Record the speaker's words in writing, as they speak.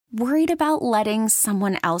Worried about letting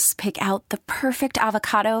someone else pick out the perfect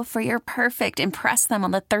avocado for your perfect impress them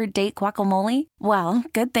on the third date guacamole? Well,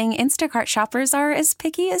 good thing Instacart shoppers are as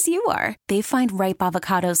picky as you are. They find ripe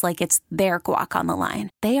avocados like it's their guac on the line.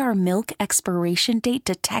 They are milk expiration date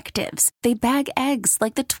detectives. They bag eggs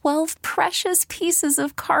like the 12 precious pieces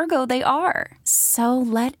of cargo they are. So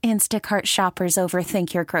let Instacart shoppers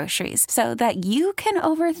overthink your groceries so that you can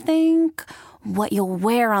overthink what you'll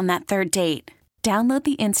wear on that third date. Download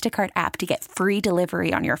the Instacart app to get free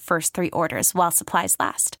delivery on your first 3 orders while supplies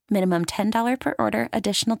last. Minimum $10 per order.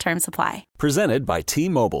 Additional terms apply. Presented by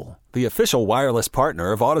T-Mobile, the official wireless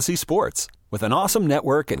partner of Odyssey Sports. With an awesome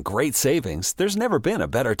network and great savings, there's never been a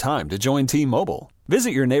better time to join T-Mobile. Visit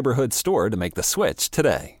your neighborhood store to make the switch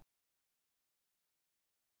today.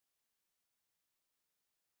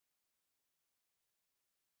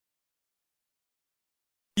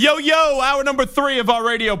 Yo, hour number 3 of our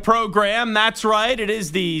radio program. That's right. It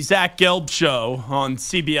is the Zach Gelb Show on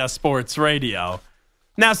CBS Sports Radio.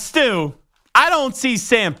 Now, Stu, I don't see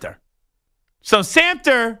Samter. So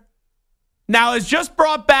Samter now has just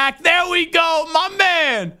brought back, there we go, my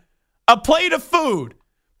man, a plate of food.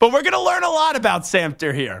 But we're going to learn a lot about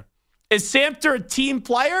Samter here. Is Samter a team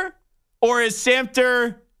player or is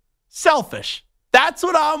Samter selfish? That's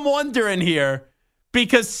what I'm wondering here,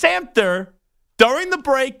 because Samter, during the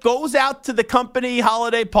break, goes out to the company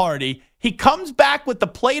holiday party. He comes back with the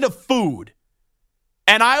plate of food,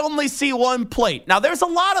 and I only see one plate. Now, there's a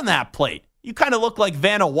lot on that plate. You kind of look like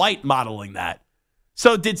Vanna White modeling that.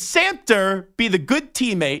 So did Samter be the good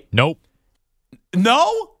teammate? Nope.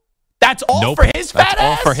 No? That's all for his fat ass? That's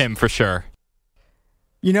all for him, for sure.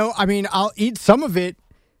 You know, I mean, I'll eat some of it.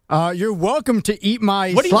 You're welcome to eat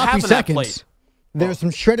my what do you sloppy have in seconds. That plate? There's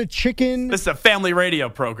some shredded chicken. This is a family radio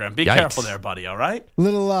program. Be Yikes. careful there, buddy, all right?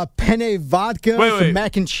 Little penne vodka, some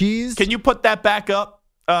mac and cheese. Can you put that back up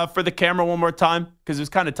for the camera one more time? Because it was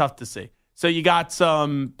kind of tough to see. So you got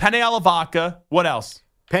some penne alla vodka. What else?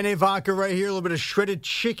 Penne vodka right here, a little bit of shredded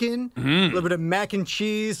chicken, a little bit of mac and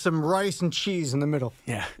cheese, some rice and cheese in the middle.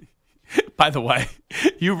 Yeah. By the way,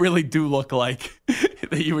 you really do look like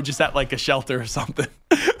that you were just at like a shelter or something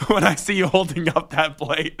when I see you holding up that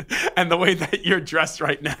plate and the way that you're dressed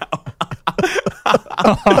right now.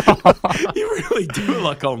 You really do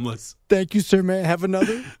look homeless. Thank you, sir. May I have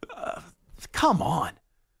another? Come on.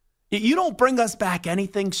 You don't bring us back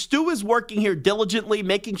anything. Stu is working here diligently,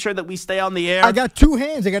 making sure that we stay on the air. I got 2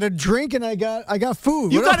 hands. I got a drink and I got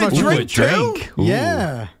food. You What got else a am I drink supposed too? to do?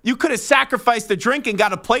 Yeah. You could have sacrificed the drink and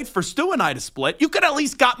got a plate for Stu and I to split. You could at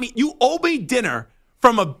least got me. You owe me dinner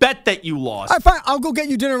from a bet that you lost. All right, fine. I'll go get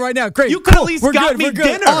you dinner right now. Great. You could at least got me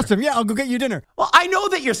dinner. Awesome. Yeah, I'll go get you dinner. Well, I know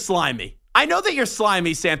that you're slimy.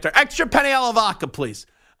 Samter. Extra penne alla vodka, please.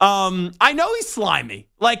 I know he's slimy.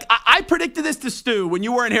 Like, I predicted this to Stu when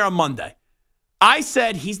you weren't here on Monday. I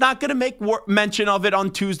said he's not going to make mention of it on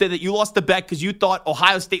Tuesday that you lost the bet because you thought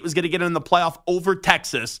Ohio State was going to get in the playoff over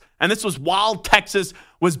Texas. And this was while Texas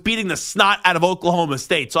was beating the snot out of Oklahoma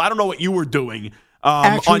State. So I don't know what you were doing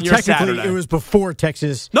Actually, on your technically, Saturday. it was before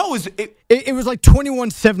Texas. No, it was like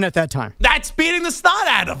 21-7 at that time. That's beating the snot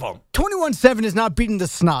out of them. 21-7 is not beating the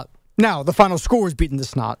snot. Now, the final score is beating the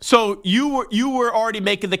snot. So you were already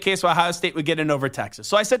making the case where Ohio State would get in over Texas.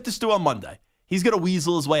 So I said to Stu on Monday, he's going to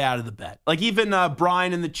weasel his way out of the bet. Like even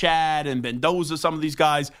Brian in the chat and Mendoza, some of these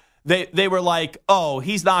guys, they were like, oh,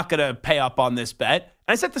 he's not going to pay up on this bet.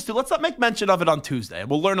 And I said to Stu, let's not make mention of it on Tuesday.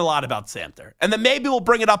 We'll learn a lot about Samter. And then maybe we'll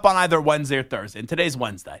bring it up on either Wednesday or Thursday. And today's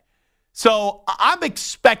Wednesday. So I'm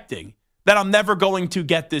expecting that I'm never going to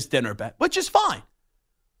get this dinner bet, which is fine.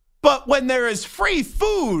 But when there is free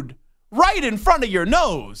food right in front of your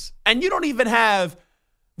nose and you don't even have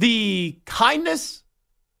the kindness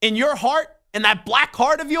in your heart and that black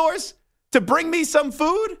heart of yours to bring me some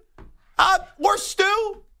food, or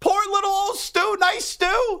Stu, poor little old Stu, nice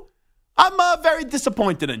Stu, I'm very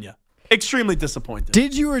disappointed in you. Extremely disappointed.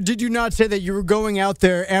 Did you or did you not say that you were going out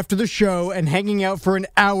there after the show and hanging out for an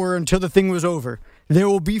hour until the thing was over? There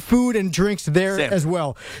will be food and drinks there as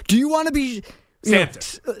well. Do you want to be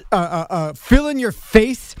filling your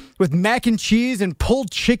face with mac and cheese and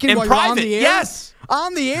pulled chicken in while private, you're on the air? Yes.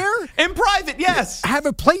 On the air? In private, yes. Have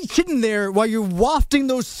a plate sitting there while you're wafting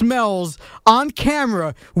those smells on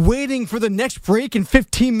camera, waiting for the next break in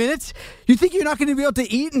 15 minutes? You think you're not going to be able to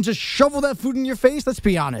eat and just shovel that food in your face? Let's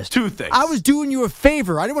be honest. 2 things. I was doing you a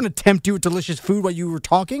favor. I didn't want to tempt you with delicious food while you were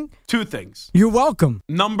talking. 2 things. You're welcome.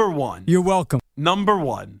 Number 1. You're welcome. Number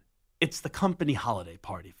 1, it's the company holiday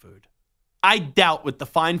party food. I doubt with the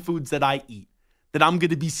fine foods that I eat that I'm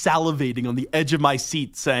going to be salivating on the edge of my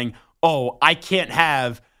seat saying, oh, I can't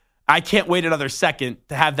have I can't wait another second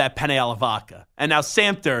to have that penne alla vodka. And now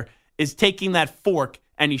Samter is taking that fork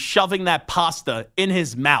and he's shoving that pasta in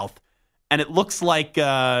his mouth. And it looks like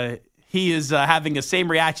he is having the same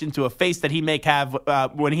reaction to a face that he may have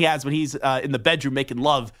when he's in the bedroom making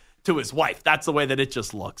love to his wife. That's the way that it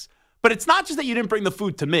just looks. But it's not just that you didn't bring the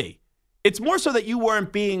food to me. It's more so that you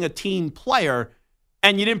weren't being a team player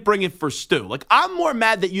and you didn't bring it for Stu. Like, I'm more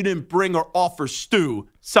mad that you didn't bring or offer Stu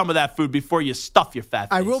some of that food before you stuff your fat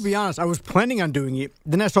face. I will be honest. I was planning on doing it.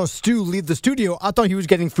 Then I saw Stu leave the studio. I thought he was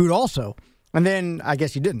getting food also. And then I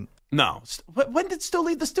guess he didn't. No. When did Stu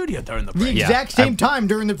leave the studio during the break? The exact same time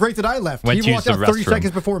during the break that I left. He walked out 30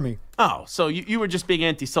 seconds before me. Oh, so you were just being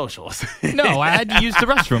antisocial. No, I had to use the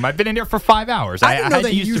restroom. I've been in here for 5 hours. I didn't know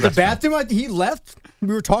that he used the restroom. bathroom. He left.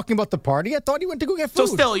 We were talking about the party. I thought he went to go get food.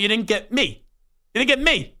 So still, you didn't get me. You didn't get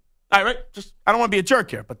me. All right, I don't want to be a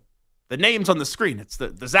jerk here, but the name's on the screen. It's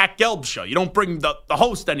the Zach Gelb show. You don't bring the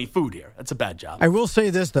host any food here. That's a bad job. I will say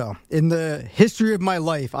this, though. In the history of my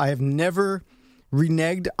life, I have never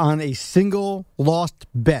reneged on a single lost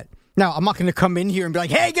bet. Now, I'm not going to come in here and be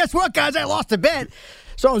like, hey, guess what, guys? I lost a bet.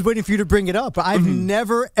 So I was waiting for you to bring it up. But I've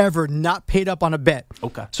never, ever not paid up on a bet.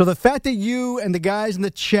 Okay. So the fact that you and the guys in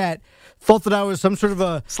the chat thought that I was some sort of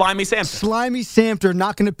a Slimy Samter,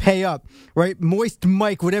 not going to pay up, right? Moist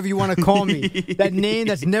Mike, whatever you want to call me. That name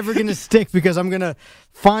that's never going to stick because I'm going to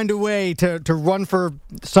find a way to run for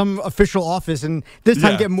some official office and this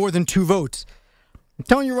time get more than 2 votes. I'm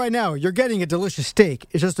telling you right now, you're getting a delicious steak.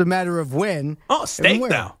 It's just a matter of when. Oh, steak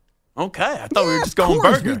now. Okay. I thought we were just of going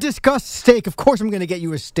course. burger. We discussed steak. Of course I'm going to get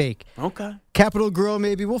you a steak. Okay. Capitol Grill,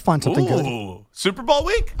 maybe. We'll find something good. Ooh, Super Bowl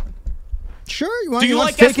week? Sure. Do you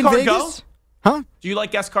like steak in escargot? Vegas? Huh? Do you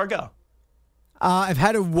like escargot? I've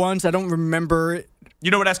had it once. I don't remember it. You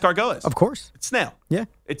know what escargot is? Of course. It's snail. Yeah.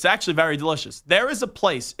 It's actually very delicious. There is a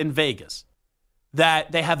place in Vegas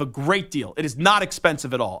that they have a great deal. It is not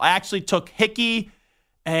expensive at all. I actually took Hickey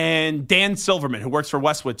and Dan Silverman, who works for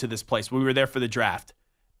Westwood, to this place when we were there for the draft.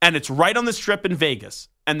 And it's right on the strip in Vegas.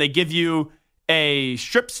 And they give you a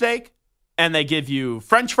strip steak, and they give you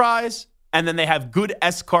French fries, and then they have good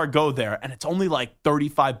escargot there. And it's only like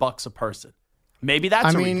 $35 a person. Maybe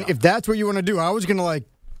that's if that's what you want to do, I was going to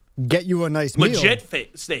get you a nice legit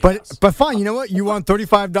steak. But fine, you know what? You want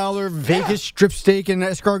 $35 Vegas strip steak and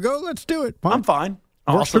escargot? Let's do it. I'm fine.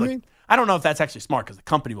 Works for me. I don't know if that's actually smart because the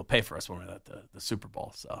company will pay for us when we're at the Super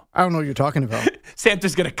Bowl. So I don't know what you're talking about.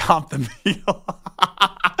 Santa's going to comp the meal.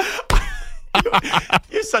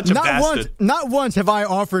 You're such a bastard. Not once have I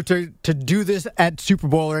offered to do this at Super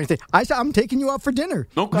Bowl or anything. I said, I'm taking you out for dinner.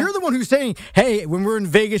 Okay. You're the one who's saying, hey, when we're in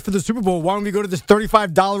Vegas for the Super Bowl, why don't we go to this $35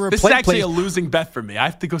 a plate This is actually place? a losing bet for me. I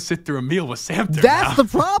have to go sit through a meal with Samter. That's the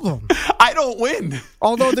problem. I don't win.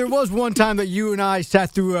 Although there was one time that you and I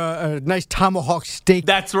sat through a nice tomahawk steak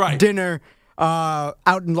That's right. dinner out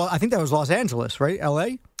in, I think that was Los Angeles, right?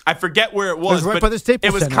 L.A.? I forget where it was, right but by the Staples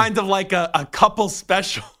it was Center. kind of like a couple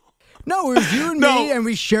special. No, it was you and me, and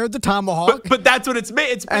we shared the tomahawk. But that's what it's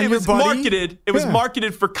made. It was marketed. It was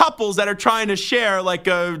marketed for couples that are trying to share like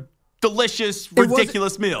a delicious,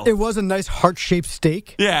 ridiculous meal. It was a nice heart-shaped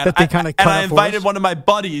steak. Yeah, that they kind of cut and I up for invited us. one of my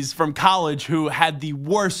buddies from college who had the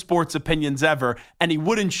worst sports opinions ever, and he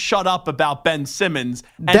wouldn't shut up about Ben Simmons.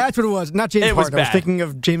 That's what it was. Not James It was Harden. I was bad. thinking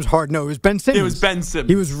of James Harden. No, it was Ben Simmons. It was Ben Simmons.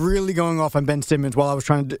 He was really going off on Ben Simmons while I was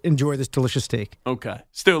trying to enjoy this delicious steak. Okay.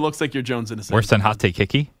 Stu, it looks like you're Jones in a second. Worse than Hot Take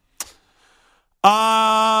Hickey?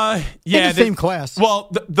 Yeah. In the same class.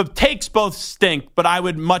 Well, the takes both stink, but I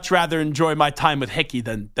would much rather enjoy my time with Hickey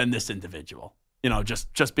than this individual. You know,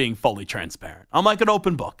 just being fully transparent. I'm like an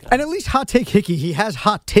open book. And at least Hot Take Hickey, he has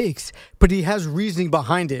hot takes, but he has reasoning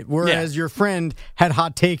behind it. Whereas your friend had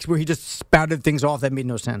hot takes where he just spouted things off that made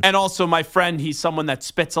no sense. And also, my friend, he's someone that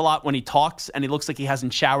spits a lot when he talks, and he looks like he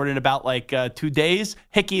hasn't showered in about 2 days.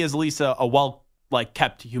 Hickey is at least a well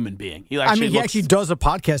kept human being. He actually does a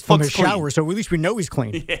podcast from his clean. shower, so at least we know he's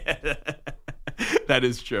clean. Yeah. That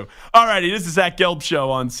is true. All righty, this is Zach Gelb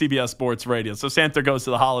Show on CBS Sports Radio. So Santa goes to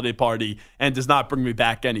the holiday party and does not bring me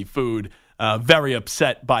back any food. Very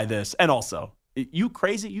upset by this. And also, you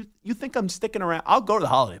crazy? You think I'm sticking around? I'll go to the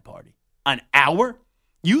holiday party. An hour?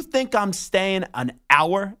 You think I'm staying an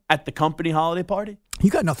hour at the company holiday party? You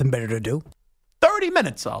got nothing better to do. 30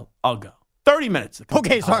 minutes I'll go. 30 minutes.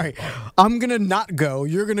 Okay, sorry. I'm going to not go.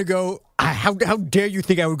 You're going to go. How dare you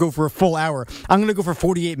think I would go for a full hour? I'm going to go for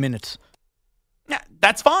 48 minutes. Yeah,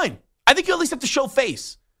 that's fine. I think you at least have to show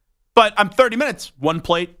face. But I'm 30 minutes. 1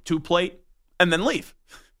 plate, 2 plate, and then leave.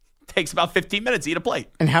 Takes about 15 minutes to eat a plate.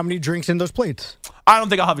 And how many drinks in those plates? I don't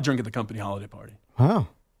think I'll have a drink at the company holiday party. Wow.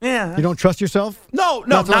 Yeah. You don't trust yourself? No,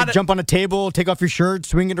 Not to jump on a table, take off your shirt,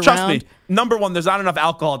 swing it Trust around? me. Number one, there's not enough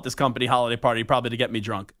alcohol at this company holiday party probably to get me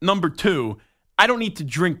drunk. Number two, I don't need to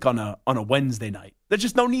drink on a Wednesday night. There's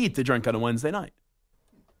just no need to drink on a Wednesday night.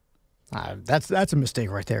 That's a mistake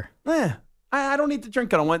right there. Yeah. I don't need to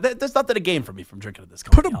drink on a Wednesday. There's nothing to gain for me from drinking at this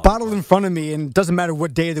company. Put a bottle in front of me, and it doesn't matter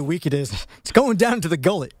what day of the week it is. It's going down to the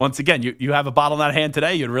gullet. Once again, you have a bottle in that hand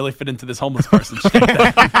today, you'd really fit into this homeless person's shape. You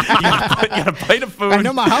got a plate of food. I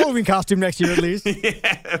know my Halloween costume next year at least.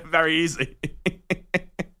 Yeah, very easy.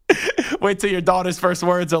 Wait till your daughter's first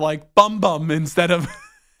words are like bum bum instead of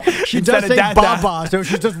She does say baba, so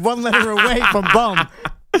she's just one letter away from bum.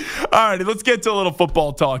 All right, let's get to a little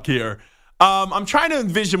football talk here. I'm trying to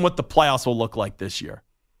envision what the playoffs will look like this year.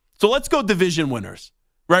 So let's go division winners.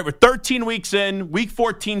 Right, we're 13 weeks in. Week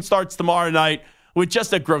 14 starts tomorrow night with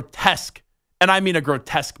just a grotesque, and I mean a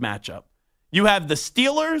grotesque matchup. You have the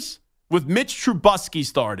Steelers with Mitch Trubisky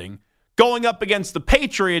starting, going up against the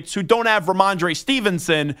Patriots who don't have Ramondre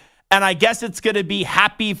Stevenson, and I guess it's going to be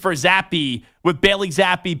happy for Zappe with Bailey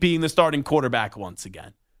Zappe being the starting quarterback once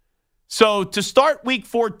again. So to start week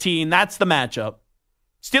 14, that's the matchup.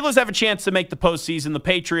 Steelers have a chance to make the postseason. The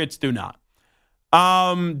Patriots do not.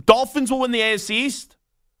 Dolphins will win the AFC East.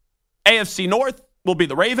 AFC North will be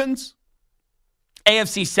the Ravens.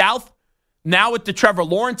 AFC South, now with the Trevor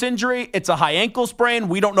Lawrence injury, it's a high ankle sprain.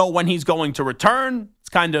 We don't know when he's going to return. It's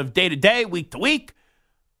kind of day to day, week to week.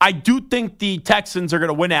 I do think the Texans are going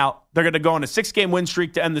to win out. They're going to go on a 6-game win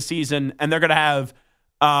streak to end the season, and they're going to have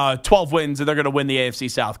 12 wins, and they're going to win the AFC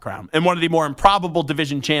South crown. And one of the more improbable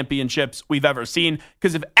division championships we've ever seen.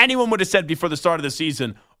 Because if anyone would have said before the start of the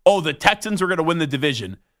season, oh, the Texans are going to win the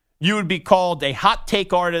division, you would be called a hot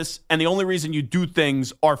take artist, and the only reason you do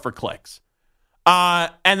things are for clicks.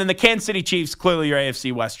 And then the Kansas City Chiefs, clearly your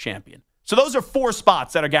AFC West champion. So those are 4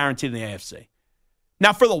 spots that are guaranteed in the AFC.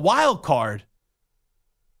 Now, for the wild card,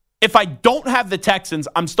 if I don't have the Texans,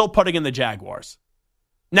 I'm still putting in the Jaguars.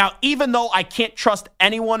 Now, even though I can't trust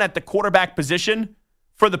anyone at the quarterback position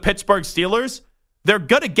for the Pittsburgh Steelers, they're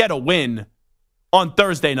going to get a win on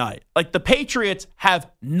Thursday night. Like, the Patriots have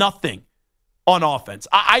nothing on offense.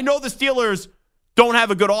 I know the Steelers don't have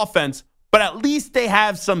a good offense, but at least they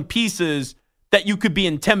have some pieces that you could be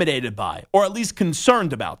intimidated by or at least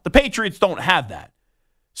concerned about. The Patriots don't have that.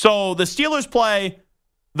 So the Steelers play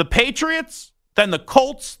the Patriots, then the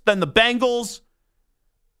Colts, then the Bengals,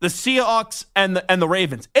 the Seahawks, and the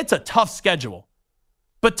Ravens. It's a tough schedule.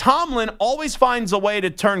 But Tomlin always finds a way to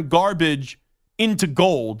turn garbage into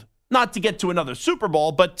gold, not to get to another Super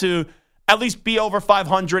Bowl, but to at least be over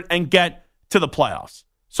 500 and get to the playoffs.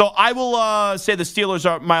 So I will say the Steelers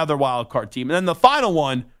are my other wild card team. And then the final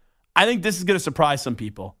one, I think this is going to surprise some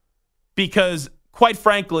people because, quite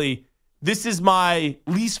frankly, this is my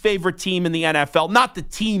least favorite team in the NFL. Not the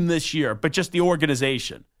team this year, but just the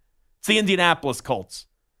organization. It's the Indianapolis Colts.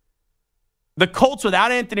 The Colts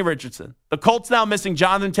without Anthony Richardson. The Colts now missing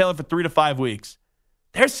Jonathan Taylor for 3 to 5 weeks.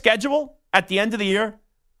 Their schedule at the end of the year,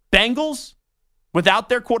 Bengals without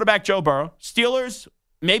their quarterback Joe Burrow. Steelers,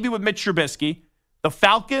 maybe with Mitch Trubisky. The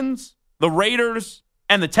Falcons, the Raiders,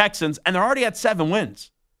 and the Texans. And they're already at 7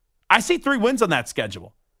 wins. I see 3 wins on that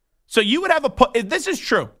schedule. So you would have if this is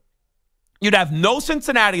true, you'd have no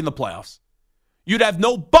Cincinnati in the playoffs. You'd have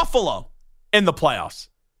no Buffalo in the playoffs.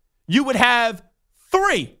 You would have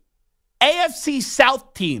 3 AFC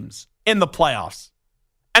South teams in the playoffs.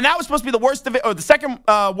 And that was supposed to be the second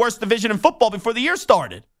worst division in football before the year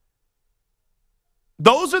started.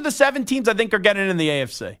 Those are the 7 teams I think are getting in the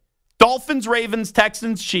AFC. Dolphins, Ravens,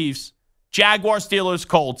 Texans, Chiefs, Jaguars, Steelers,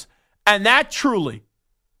 Colts. And that truly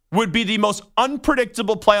would be the most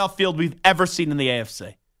unpredictable playoff field we've ever seen in the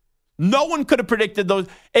AFC. No one could have predicted those.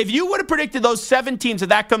 If you would have predicted those 7 teams, if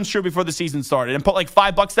that comes true before the season started and put like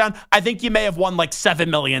 $5 down, I think you may have won like $7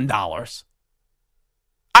 million. I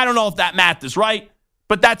don't know if that math is right,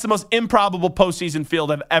 but that's the most improbable postseason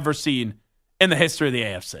field I've ever seen in the history of the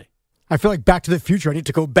AFC. I feel like Back to the Future. I need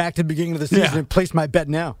to go back to the beginning of the season and place my bet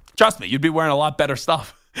now. Trust me, you'd be wearing a lot better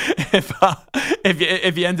stuff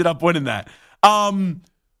if you ended up winning that.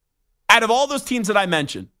 Out of all those teams that I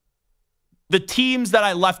mentioned, the teams that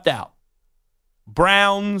I left out,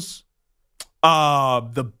 Browns,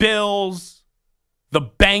 the Bills, the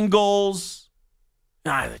Bengals,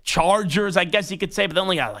 the Chargers, I guess you could say, but they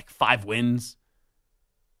only got like 5 wins.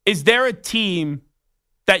 Is there a team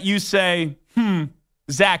that you say,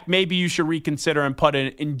 Zach, maybe you should reconsider and put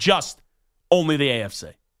in just only the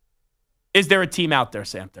AFC? Is there a team out there,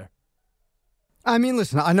 Samter? I mean,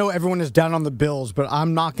 listen, I know everyone is down on the Bills, but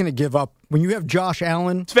I'm not going to give up. When you have Josh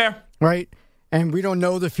Allen, It's fair. Right? and we don't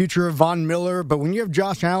know the future of Von Miller, but when you have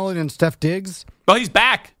Josh Allen and Steph Diggs... Well, he's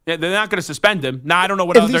back. Yeah, they're not going to suspend him. Now, I don't know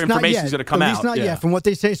what other information is going to come out. At least not yet. From what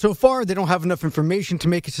they say so far, they don't have enough information to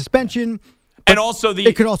make a suspension. And also,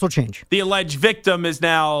 it could also change. The alleged victim is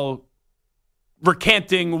now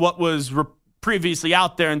recanting what was previously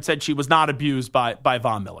out there and said she was not abused by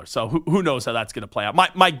Von Miller. So who knows how that's going to play out.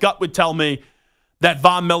 My gut would tell me that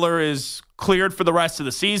Von Miller is cleared for the rest of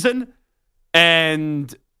the season,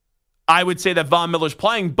 and I would say that Von Miller's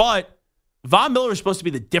playing, but Von Miller is supposed to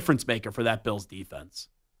be the difference maker for that Bills defense.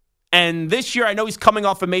 And this year, I know he's coming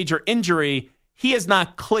off a major injury. He has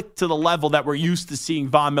not clicked to the level that we're used to seeing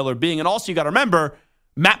Von Miller being. And also, you got to remember,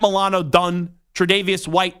 Matt Milano done, Tre'Davious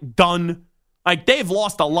White done. Like, they've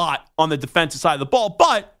lost a lot on the defensive side of the ball.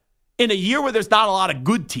 But in a year where there's not a lot of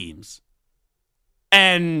good teams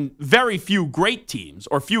and very few great teams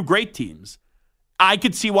or few great teams, I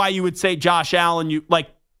could see why you would say Josh Allen.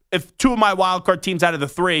 If two of my wildcard teams out of the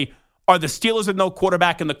three are the Steelers with no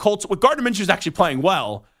quarterback and the Colts, with Gardner Minshew's actually playing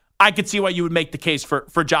well, I could see why you would make the case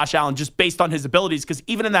for Josh Allen just based on his abilities, because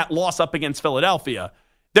even in that loss up against Philadelphia,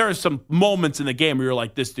 there are some moments in the game where you're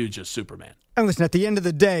like, this dude's just Superman. And listen, at the end of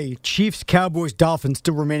the day, Chiefs, Cowboys, Dolphins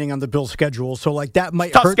still remaining on the Bills' schedule, so that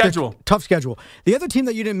might hurt. Tough schedule. The other team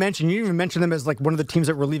that you didn't even mention them as one of the teams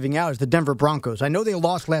that we're leaving out, is the Denver Broncos. I know they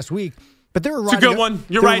lost last week, but they were riding it's a good one.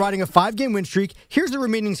 You're right. Riding a 5-game win streak. Here's the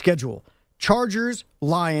remaining schedule: Chargers,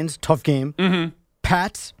 Lions, tough game. Mm-hmm.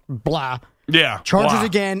 Pats, blah. Yeah. Chargers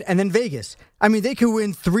again, and then Vegas. I mean, they could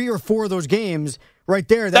win 3 or 4 of those games right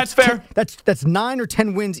there. That's fair. That's 9 or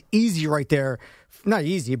 10 wins easy right there. Not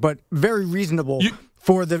easy, but very reasonable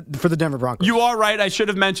for the Denver Broncos. You are right. I should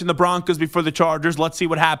have mentioned the Broncos before the Chargers. Let's see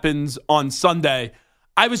what happens on Sunday.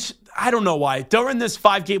 I don't know why. During this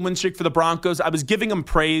 5-game win streak for the Broncos, I was giving them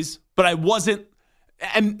praise, but I wasn't.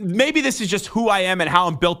 And maybe this is just who I am and how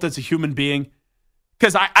I'm built as a human being.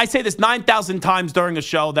 Because I say this 9,000 times during a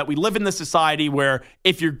show that we live in this society where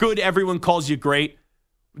if you're good, everyone calls you great.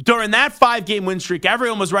 During that 5-game win streak,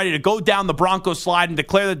 everyone was ready to go down the Broncos slide and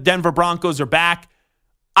declare that Denver Broncos are back.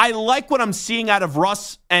 I like what I'm seeing out of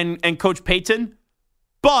Russ and Coach Payton,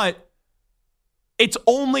 but it's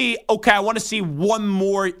only, okay, I want to see one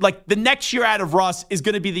more. The next year out of Russ is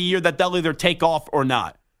going to be the year that they'll either take off or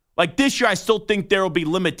not. This year, I still think there will be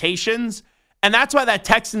limitations. And that's why that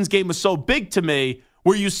Texans game was so big to me,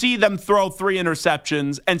 where you see them throw 3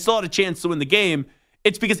 interceptions and still had a chance to win the game.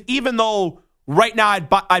 It's because even though right now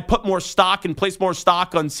I'd put more stock and place more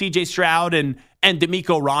stock on C.J. Stroud and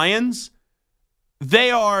DeMeco Ryans, they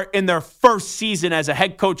are in their first season as a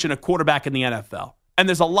head coach and a quarterback in the NFL. And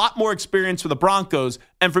there's a lot more experience for the Broncos.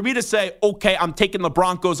 And for me to say, okay, I'm taking the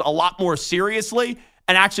Broncos a lot more seriously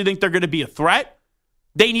and actually think they're going to be a threat,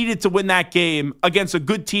 they needed to win that game against a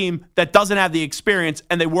good team that doesn't have the experience,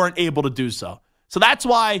 and they weren't able to do so. So that's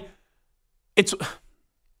why it's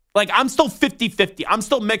I'm still 50-50. I'm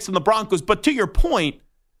still mixing the Broncos. But to your point,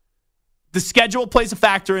 the schedule plays a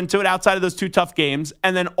factor into it outside of those 2 tough games.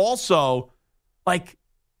 And then also,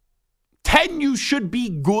 10, you should be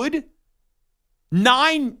good.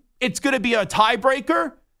 9, it's going to be a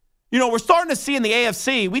tiebreaker. We're starting to see in the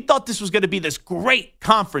AFC, we thought this was going to be this great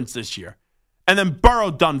conference this year. And then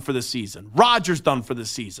Burrow done for the season. Rodgers done for the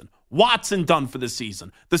season. Watson done for the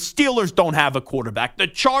season. The Steelers don't have a quarterback. The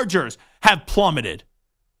Chargers have plummeted.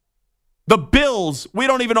 The Bills, we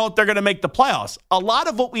don't even know if they're going to make the playoffs. A lot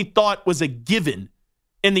of what we thought was a given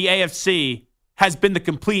in the AFC has been the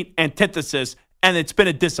complete antithesis, and it's been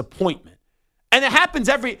a disappointment. And it happens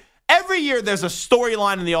every year. There's a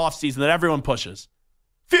storyline in the offseason that everyone pushes.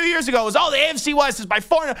 A few years ago, it was, the AFC West is by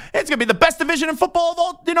far, it's going to be the best division in football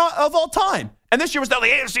of all time. And this year was, the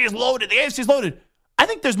AFC is loaded. The AFC is loaded. I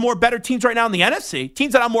think there's more better teams right now in the NFC,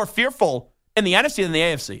 teams that I'm more fearful in the NFC than the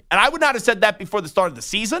AFC. And I would not have said that before the start of the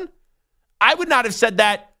season. I would not have said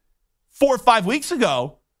that 4 or 5 weeks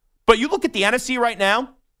ago. But you look at the NFC right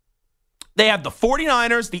now, they have the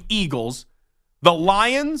 49ers, the Eagles, the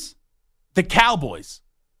Lions, the Cowboys.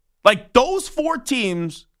 Those 4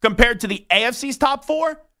 teams compared to the AFC's top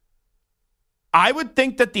 4, I would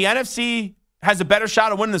think that the NFC has a better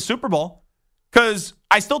shot of winning the Super Bowl, because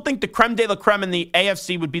I still think the creme de la creme in the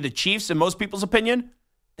AFC would be the Chiefs, in most people's opinion.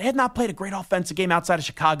 They had not played a great offensive game outside of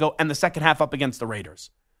Chicago and the second half up against the Raiders.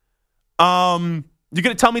 You're going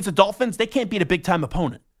to tell me it's the Dolphins? They can't beat a big-time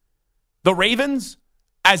opponent. The Ravens,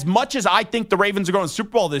 as much as I think the Ravens are going to the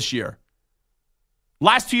Super Bowl this year,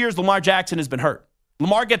 last 2 years, Lamar Jackson has been hurt.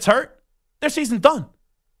 Lamar gets hurt, their season's done.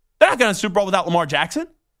 They're not going to the Super Bowl without Lamar Jackson.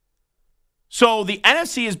 So the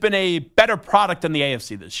NFC has been a better product than the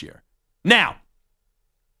AFC this year. Now,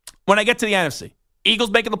 when I get to the NFC,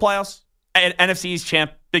 Eagles making the playoffs, and NFC East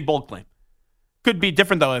champ, big bold claim. could be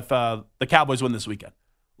different, though, if the Cowboys win this weekend.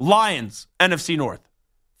 Lions, NFC North.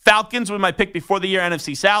 Falcons with my pick before the year,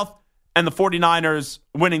 NFC South. And the 49ers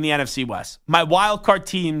winning the NFC West. My wild card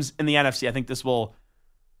teams in the NFC, I think this will...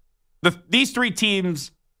 These three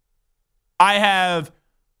teams, I have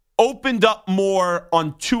opened up more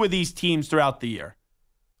on two of these teams throughout the year.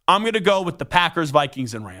 I'm going to go with the Packers,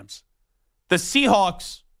 Vikings, and Rams. The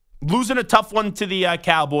Seahawks, losing a tough one to the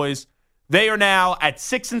Cowboys. They are now at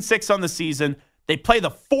 6-6 on the season. They play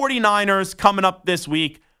the 49ers coming up this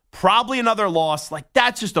week. Probably another loss. Like,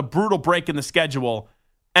 that's just a brutal break in the schedule.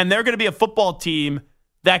 And they're going to be a football team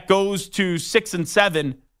that goes to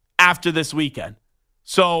 6-7 after this weekend.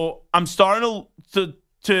 So I'm starting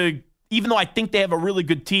to even though I think they have a really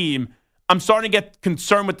good team, I'm starting to get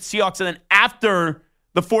concerned with the Seahawks. And then after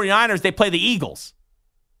the 49ers, they play the Eagles.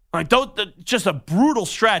 Like, just a brutal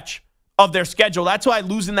stretch of their schedule. That's why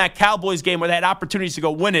losing that Cowboys game where they had opportunities to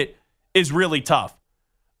go win it is really tough.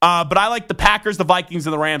 But I like the Packers, the Vikings,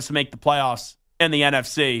 and the Rams to make the playoffs in the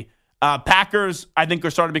NFC. Packers, I think,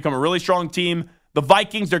 are starting to become a really strong team. The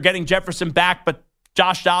Vikings, they're getting Jefferson back, but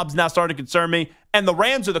Josh Dobbs now starting to concern me. And the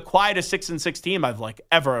Rams are the quietest 6-6 team I've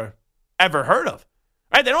ever heard of.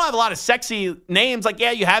 Right? They don't have a lot of sexy names. Like,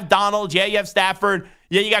 yeah, you have Donald. Yeah, you have Stafford.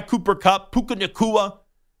 Yeah, you got Cooper Kupp. Puka Nacua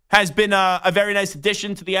has been a very nice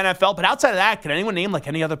addition to the NFL. But outside of that, can anyone name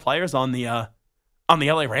any other players on the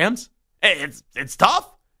LA Rams? It's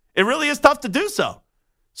tough. It really is tough to do so.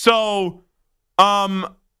 So,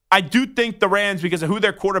 I do think the Rams, because of who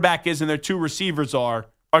their quarterback is and their two receivers are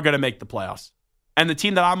going to make the playoffs. And the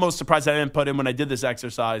team that I'm most surprised I didn't put in when I did this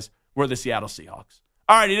exercise were the Seattle Seahawks.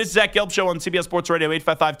 All right, this is Zach Gelb Show on CBS Sports Radio,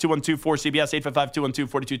 855-212-4CBS,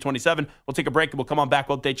 855-212-4227. We'll take a break and we'll come on back.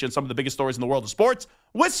 We'll update you on some of the biggest stories in the world of sports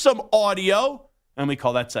with some audio. And we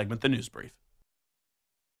call that segment the News Brief.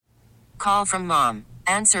 Call from mom.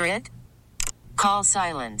 Answer it. Call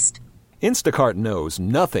silenced. Instacart knows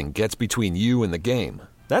nothing gets between you and the game.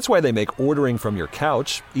 That's why they make ordering from your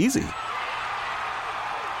couch easy.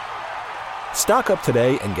 Stock up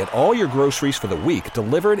today and get all your groceries for the week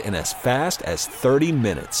delivered in as fast as 30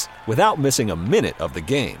 minutes without missing a minute of the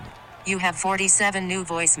game. You have 47 new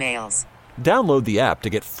voicemails. Download the app to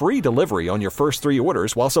get free delivery on your first 3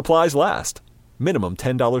 orders while supplies last. Minimum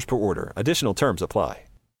 $10 per order. Additional terms apply.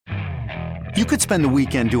 You could spend the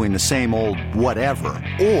weekend doing the same old whatever,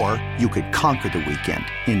 or you could conquer the weekend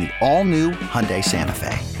in the all-new Hyundai Santa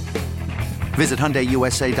Fe. Visit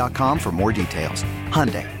HyundaiUSA.com for more details.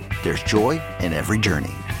 Hyundai, there's joy in every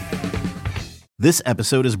journey. This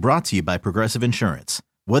episode is brought to you by Progressive Insurance.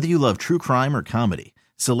 Whether you love true crime or comedy,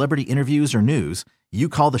 celebrity interviews or news, you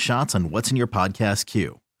call the shots on what's in your podcast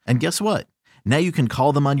queue. And guess what? Now you can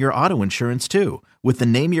call them on your auto insurance too with the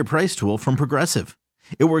Name Your Price tool from Progressive.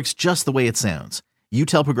 It works just the way it sounds. You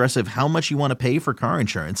tell Progressive how much you want to pay for car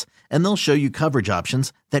insurance, and they'll show you coverage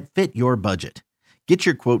options that fit your budget. Get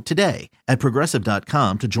your quote today at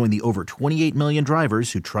Progressive.com to join the over 28 million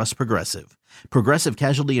drivers who trust Progressive. Progressive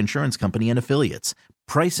Casualty Insurance Company and Affiliates.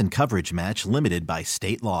 Price and coverage match limited by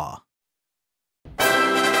state law.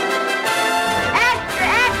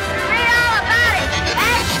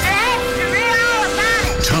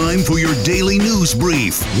 Time for your daily news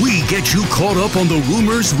brief. We get you caught up on the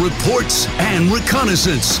rumors, reports, and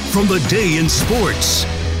reconnaissance from the day in sports.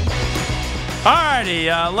 All righty,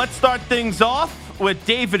 let's start things off with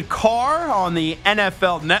David Carr on the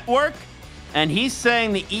NFL Network. And he's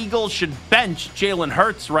saying the Eagles should bench Jalen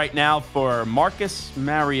Hurts right now for Marcus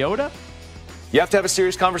Mariota. You have to have a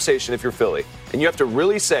serious conversation if you're Philly. And you have to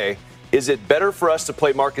really say, is it better for us to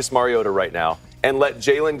play Marcus Mariota right now and let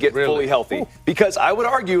Jalen get fully healthy? Because I would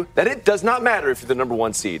argue that it does not matter if you're the number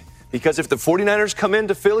 1 seed. Because if the 49ers come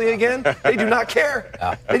into Philly again, they do not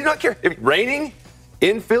care. They do not care. If raining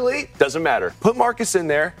in Philly, doesn't matter. Put Marcus in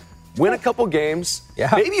there, win a couple games.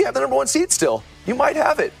 Maybe you have the number 1 seed still. You might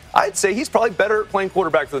have it. I'd say he's probably better playing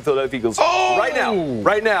quarterback for the Philadelphia Eagles.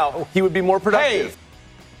 Right now, he would be more productive.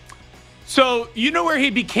 Hey. So, you know where he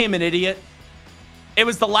became an idiot? It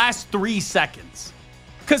was the last 3 seconds.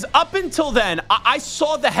 Because up until then, I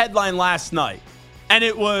saw the headline last night, and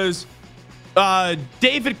it was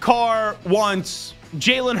David Carr wants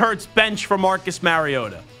Jalen Hurts bench for Marcus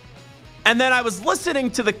Mariota. And then I was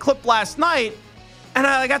listening to the clip last night, and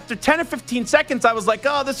I got through 10 or 15 seconds. I was like,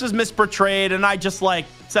 oh, this is misportrayed. And I just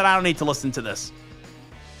said, I don't need to listen to this.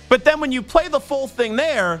 But then when you play the full thing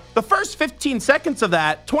there, the first 15 seconds of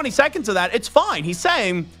that, 20 seconds of that, it's fine. He's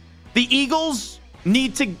saying the Eagles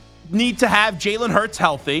need to have Jalen Hurts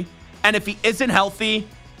healthy. And if he isn't healthy,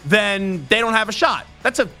 then they don't have a shot.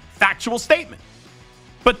 That's a factual statement.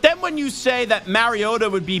 But then when you say that Mariota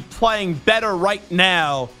would be playing better right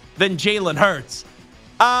now than Jalen Hurts.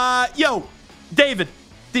 David,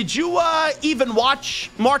 did you even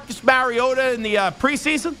watch Marcus Mariota in the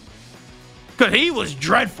preseason? Because he was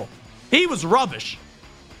dreadful. He was rubbish.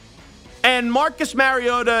 And Marcus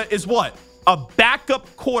Mariota is what? A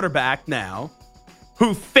backup quarterback now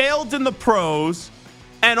who failed in the pros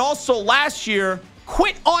and also last year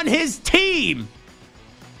quit on his team.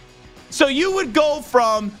 So you would go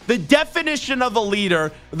from the definition of a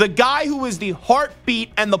leader, the guy who is the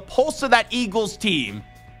heartbeat and the pulse of that Eagles team,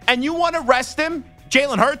 and you want to rest him?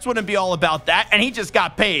 Jalen Hurts wouldn't be all about that, and he just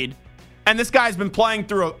got paid. And this guy's been playing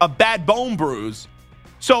through a bad bone bruise.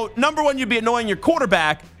 So, number one, you'd be annoying your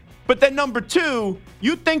quarterback. But then number two,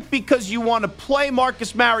 you think because you want to play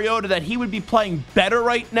Marcus Mariota that he would be playing better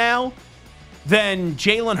right now than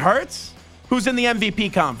Jalen Hurts, who's in the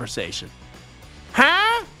MVP conversation?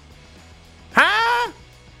 Huh?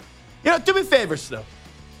 Do me a favor, Stu.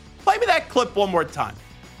 Play me that clip one more time.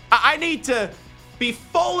 I need to be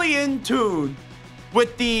fully in tune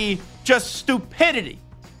with the just stupidity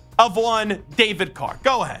of one David Carr.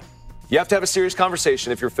 Go ahead. You have to have a serious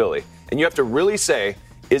conversation if you're Philly, and you have to really say,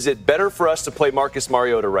 is it better for us to play Marcus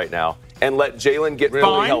Mariota right now and let Jalen get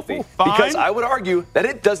fully healthy? Because I would argue that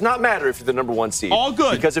it does not matter if you're the number one seed. All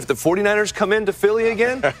good. Because if the 49ers come into Philly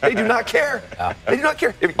again, they do not care. They do not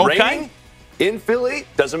care. If raining in Philly,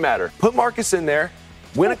 doesn't matter. Put Marcus in there,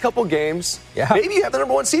 win a couple games. Yeah. Maybe you have the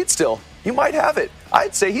number one seed still. You might have it.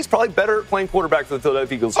 I'd say he's probably better playing quarterback for the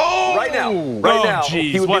Philadelphia Eagles right now. Right now,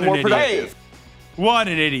 geez, he would be more productive. What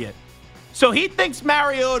an idiot. So he thinks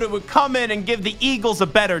Mariota would come in and give the Eagles a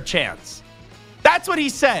better chance. That's what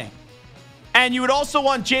he's saying. And you would also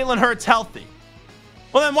want Jalen Hurts healthy.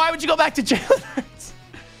 Well, then why would you go back to Jalen Hurts?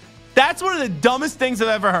 That's one of the dumbest things I've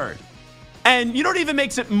ever heard. And you know what even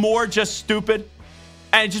makes it more just stupid?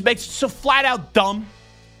 And it just makes it so flat out dumb?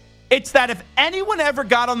 It's that if anyone ever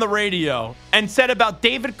got on the radio and said about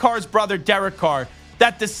David Carr's brother, Derek Carr,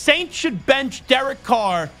 that the Saints should bench Derek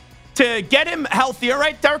Carr to get him healthier,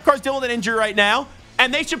 right? Derek Carr's dealing with an injury right now,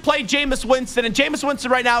 and they should play Jameis Winston, and Jameis Winston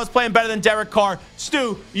right now is playing better than Derek Carr.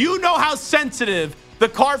 Stu, you know how sensitive the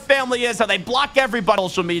Carr family is, how they block everybody on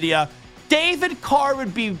social media. David Carr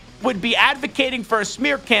would be advocating for a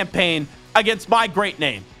smear campaign against my great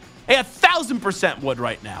name. 1,000% would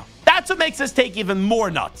right now. That's what makes this take even more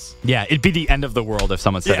nuts. Yeah, it'd be the end of the world if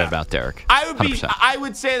someone said it about Derek. 100%. I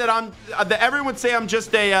would say that everyone would say I'm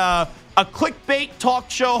just a clickbait talk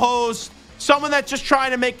show host, someone that's just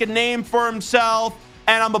trying to make a name for himself,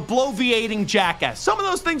 and I'm a bloviating jackass. Some of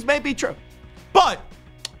those things may be true, but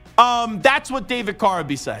that's what David Carr would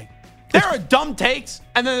be saying. There are dumb takes,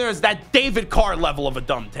 and then there's that David Carr level of a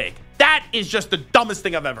dumb take. That is just the dumbest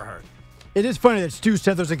thing I've ever heard. It is funny that Stu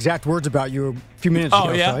said those exact words about you a few minutes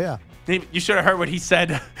ago. Oh, yeah? So, yeah. You should have heard what he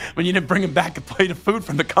said when you didn't bring him back a plate of food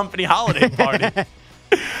from the company holiday party.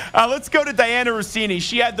 Let's go to Diana Rossini.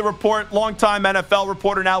 She had the report, longtime NFL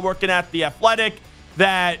reporter, now working at The Athletic,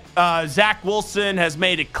 that Zach Wilson has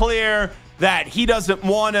made it clear that he doesn't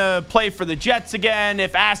want to play for the Jets again.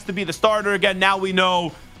 If asked to be the starter again, now we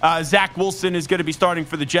know Zach Wilson is going to be starting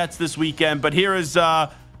for the Jets this weekend. But here is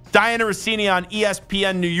Diana Rossini on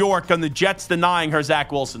ESPN New York on the Jets denying her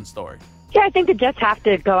Zach Wilson story. Yeah, I think the Jets have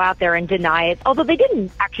to go out there and deny it, although they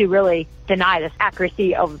didn't actually really deny the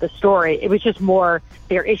accuracy of the story. It was just more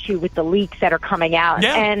their issue with the leaks that are coming out.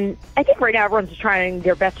 Yeah. And I think right now everyone's trying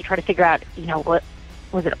their best to try to figure out, what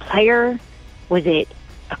was it, a player? Was it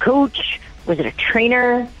a coach? Was it a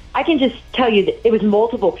trainer? I can just tell you that it was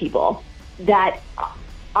multiple people that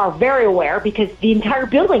are very aware, because the entire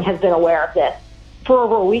building has been aware of this for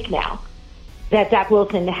over a week now, that Zach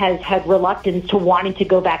Wilson has had reluctance to wanting to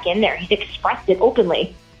go back in there. He's expressed it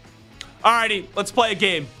openly. All righty, let's play a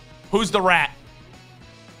game. Who's the rat?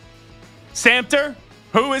 Samter,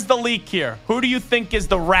 who is the leak here? Who do you think is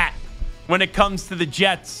the rat when it comes to the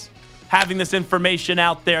Jets having this information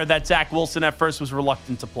out there that Zach Wilson at first was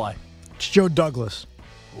reluctant to play? It's Joe Douglas.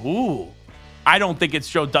 Ooh. I don't think it's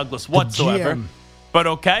Joe Douglas whatsoever. GM. But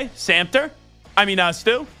okay, Samter?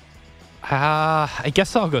 Stu? I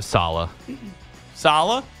guess I'll go Saleh.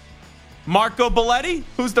 Saleh? Marco Belletti?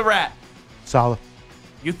 Who's the rat? Saleh.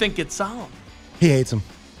 You think it's Saleh? He hates him.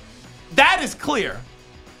 That is clear.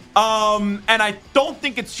 And I don't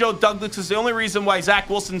think it's Joe Douglas, because the only reason why Zach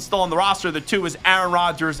Wilson's still on the roster, the two, is Aaron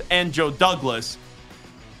Rodgers and Joe Douglas.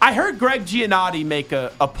 I heard Greg Giannotti make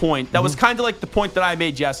a point that was kind of like the point that I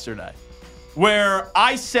made yesterday, where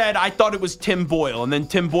I said I thought it was Tim Boyle, and then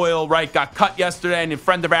Tim Boyle, got cut yesterday, and a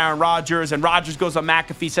friend of Aaron Rodgers, and Rodgers goes on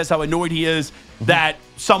McAfee, says how annoyed he is that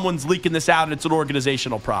someone's leaking this out and it's an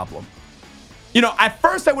organizational problem. At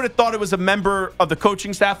first I would have thought it was a member of the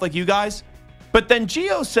coaching staff like you guys, But then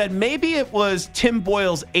Gio said maybe it was Tim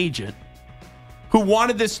Boyle's agent who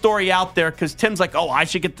wanted this story out there because Tim's like, oh, I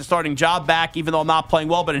should get the starting job back even though I'm not playing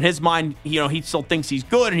well. But in his mind, he still thinks he's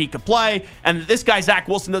good and he could play. And this guy, Zach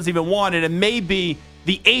Wilson, doesn't even want it. And maybe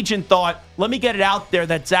the agent thought, let me get it out there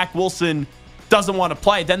that Zach Wilson doesn't want to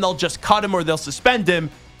play. Then they'll just cut him or they'll suspend him.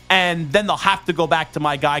 And then they'll have to go back to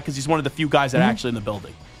my guy because he's one of the few guys that are actually in the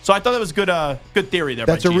building. So I thought that was good theory there.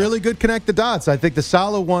 That's a really good connect the dots. I think the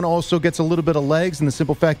Saleh one also gets a little bit of legs in the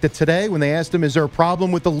simple fact that today, when they asked him, is there a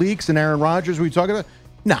problem with the leaks and Aaron Rodgers, were you talking about?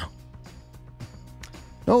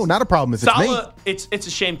 No, not a problem if Saleh, it's me. It's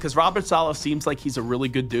a shame because Robert Saleh seems like he's a really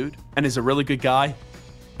good dude and is a really good guy.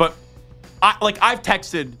 But I've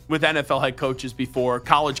texted with NFL head coaches before,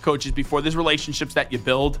 college coaches before. There's relationships that you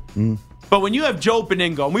build. But when you have Joe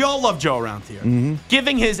Beningo, and we all love Joe around here,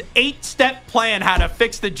 giving his 8-step plan how to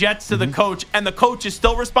fix the Jets to the coach, and the coach is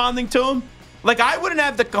still responding to him, I wouldn't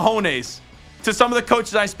have the cojones to some of the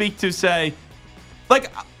coaches I speak to say,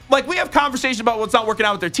 we have conversations about what's not working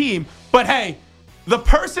out with their team, but hey, the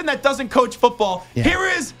person that doesn't coach football, here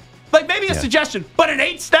is maybe a suggestion, but an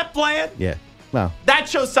 8-step plan? Yeah. Well, that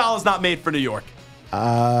shows Saleh's not made for New York.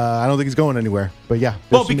 I don't think he's going anywhere, but yeah.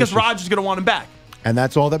 Well, because Rodgers is going to want him back. And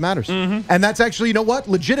that's all that matters. And that's actually, you know what?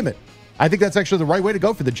 Legitimate. I think that's actually the right way to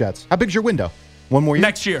go for the Jets. How big's your window? One more year?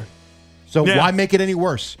 Next year. So why make it any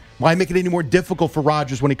worse? Why make it any more difficult for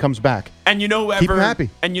Rodgers when he comes back? And keep him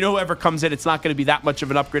happy. And whoever comes in, it's not going to be that much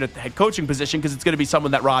of an upgrade at the head coaching position because it's going to be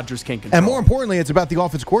someone that Rodgers can control. And more importantly, it's about the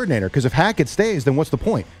offense coordinator because if Hackett stays, then what's the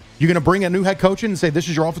point? You're going to bring a new head coach in and say, this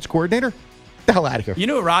is your offense coordinator? Get the hell out of here. You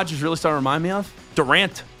know what Rodgers really started to remind me of?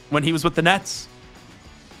 Durant when he was with the Nets.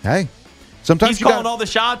 Hey. Sometimes he's calling all the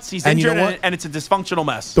shots. He's injured, and it's a dysfunctional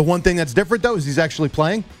mess. The one thing that's different, though, is he's actually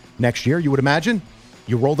playing next year. You would imagine.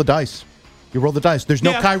 You roll the dice. There's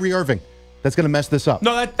no Kyrie Irving that's going to mess this up.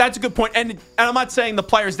 No, that's a good point. And I'm not saying the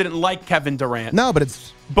players didn't like Kevin Durant. No,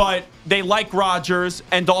 but they like Rodgers,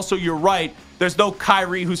 and also you're right. There's no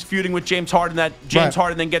Kyrie who's feuding with James Harden. That James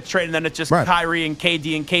Harden then gets traded, and then it's just Kyrie and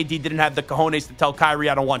KD didn't have the cojones to tell Kyrie,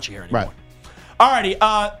 I don't want you here anymore. Right.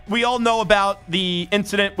 Alrighty, we all know about the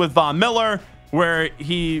incident with Von Miller where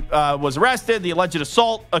he was arrested. The alleged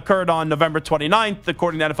assault occurred on November 29th,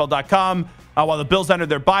 according to NFL.com, while the Bills entered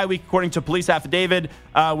their bye week, according to a police affidavit,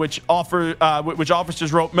 which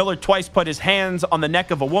officers wrote, Miller twice put his hands on the neck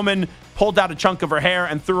of a woman, pulled out a chunk of her hair,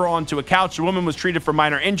 and threw her onto a couch. The woman was treated for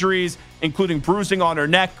minor injuries, including bruising on her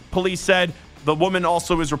neck, police said. The woman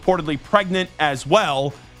also is reportedly pregnant as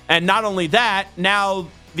well. And not only that, now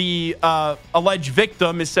the alleged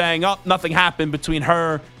victim is saying, nothing happened between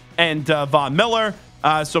her and Von Miller.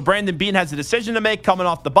 So Brandon Beane has a decision to make coming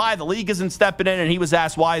off the bye. The league isn't stepping in, and he was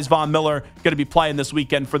asked, why is Von Miller going to be playing this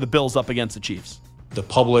weekend for the Bills up against the Chiefs? The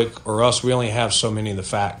public or us, we only have so many of the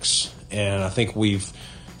facts. And I think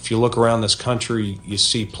if you look around this country, you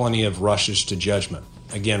see plenty of rushes to judgment.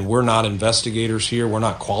 Again, we're not investigators here. We're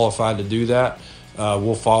not qualified to do that.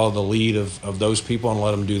 We'll follow the lead of those people and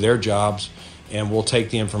let them do their jobs. And we'll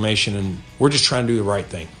take the information, and we're just trying to do the right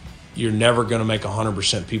thing. You're never going to make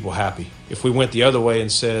 100% people happy. If we went the other way and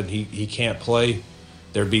said he can't play,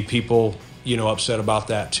 there'd be people, upset about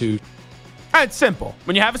that too. It's simple.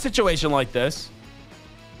 When you have a situation like this,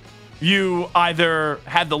 you either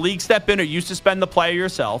have the league step in or you suspend the player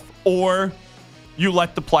yourself, or you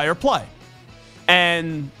let the player play.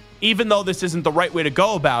 And even though this isn't the right way to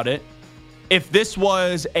go about it, if this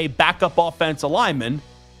was a backup offensive lineman,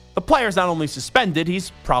 the player's not only suspended,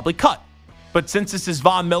 he's probably cut. But since this is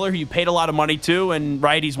Von Miller, who you paid a lot of money to, and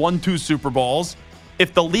he's won 2 Super Bowls,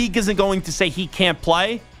 if the league isn't going to say he can't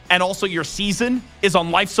play, and also your season is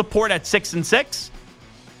on life support at 6-6,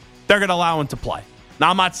 they're going to allow him to play. Now,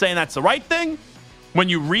 I'm not saying that's the right thing. When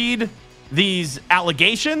you read these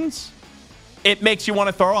allegations, it makes you want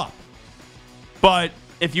to throw up. But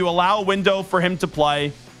if you allow a window for him to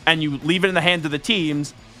play and you leave it in the hands of the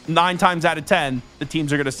teams, 9 times out of 10, the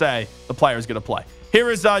teams are going to say the player's going to play. Here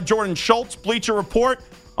is Jordan Schultz, Bleacher Report,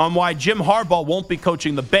 on why Jim Harbaugh won't be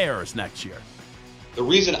coaching the Bears next year. The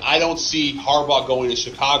reason I don't see Harbaugh going to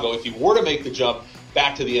Chicago, if he were to make the jump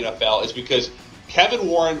back to the NFL, is because Kevin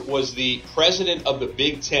Warren was the president of the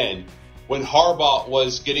Big Ten when Harbaugh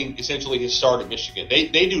was getting essentially his start at Michigan. They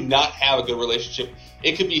do not have a good relationship.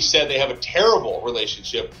 It could be said they have a terrible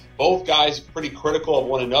relationship. Both guys pretty critical of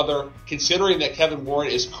one another. Considering that Kevin Warren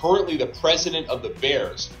is currently the president of the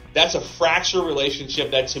Bears, that's a fractured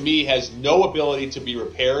relationship that to me has no ability to be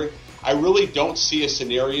repaired. I really don't see a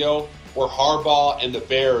scenario where Harbaugh and the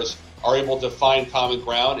Bears are able to find common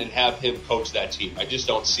ground and have him coach that team. I just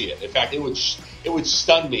don't see it. In fact, it would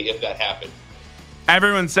stun me if that happened.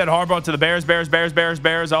 Everyone said Harbaugh to the Bears.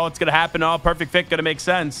 Oh, it's going to happen. Oh, perfect fit, going to make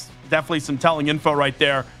sense. Definitely some telling info right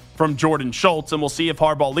there from Jordan Schultz, and we'll see if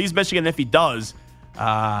Harbaugh leaves Michigan. If he does,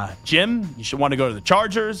 Jim, you should want to go to the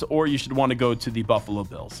Chargers or you should want to go to the Buffalo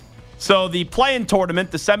Bills. So the play-in tournament,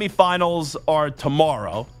 the semifinals are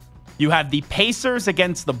tomorrow. You have the Pacers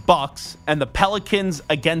against the Bucks and the Pelicans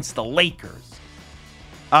against the Lakers.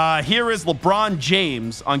 Here is LeBron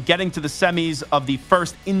James on getting to the semis of the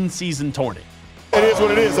first in-season tournament. It is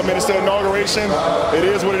what it is. I mean, it's the inauguration. It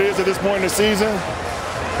is what it is at this point in the season.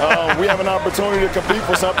 We have an opportunity to compete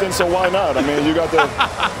for something, so why not? I mean, you got the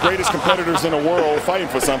greatest competitors in the world fighting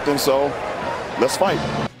for something, so let's fight.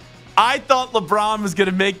 I thought LeBron was going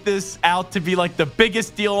to make this out to be like the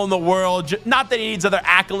biggest deal in the world. Not that he needs other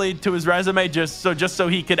accolade to his resume, just so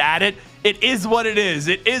he could add it. It is what it is.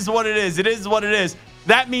 It is what it is. It is what it is.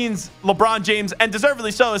 That means LeBron James, and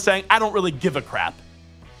deservedly so, is saying, I don't really give a crap.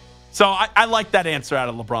 So I like that answer out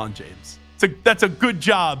of LeBron James. That's a good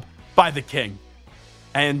job by the king.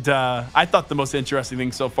 And I thought the most interesting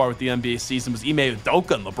thing so far with the NBA season was Ime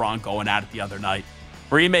Udoka and LeBron going at it the other night,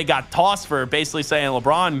 where Ime got tossed for basically saying,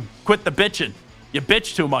 LeBron, quit the bitching. You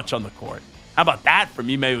bitch too much on the court. How about that from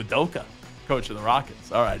Ime Udoka, coach of the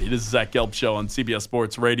Rockets? All right, this is Zach Gelb Show on CBS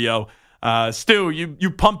Sports Radio. Stu, you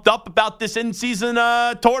pumped up about this in-season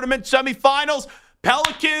tournament semifinals?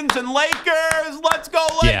 Pelicans and Lakers. Let's go,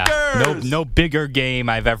 Lakers. Yeah, no bigger game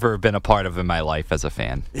I've ever been a part of in my life as a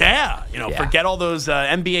fan. Yeah, forget all those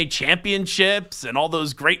NBA championships and all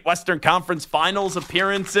those great Western Conference Finals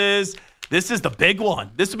appearances. This is the big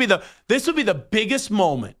one. This would be the biggest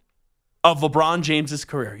moment of LeBron James's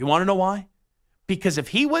career. You want to know why? Because if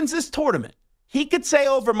he wins this tournament, he could say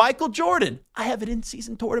over Michael Jordan, I have an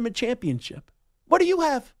in-season tournament championship. What do you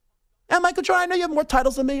have? And Michael Jordan, I know you have more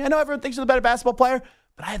titles than me. I know everyone thinks you're the better basketball player,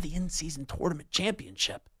 but I have the in-season tournament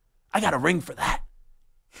championship. I got a ring for that.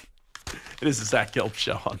 It is the Zach Gelb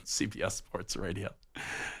Show on CBS Sports Radio.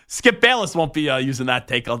 Skip Bayless won't be using that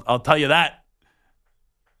take. I'll tell you that.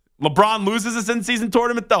 LeBron loses this in-season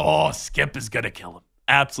tournament, though. Oh, Skip is going to kill him.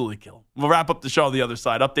 Absolutely kill him. We'll wrap up the show on the other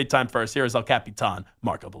side. Update time first. Here is El Capitan,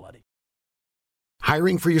 Marco Belletti.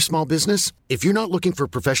 Hiring for your small business? If you're not looking for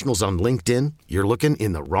professionals on LinkedIn, you're looking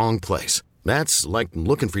in the wrong place. That's like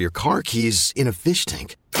looking for your car keys in a fish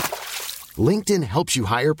tank. LinkedIn helps you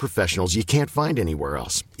hire professionals you can't find anywhere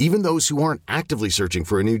else, even those who aren't actively searching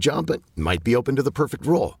for a new job but might be open to the perfect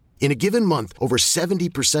role. In a given month, over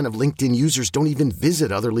 70% of LinkedIn users don't even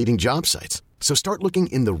visit other leading job sites. So start looking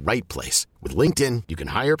in the right place. With LinkedIn, you can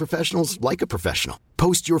hire professionals like a professional.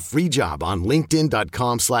 Post your free job on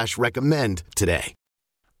linkedin.com/recommend today.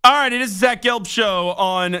 All right, it is Zach Gelb Show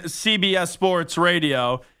on CBS Sports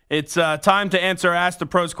Radio. It's time to answer Ask the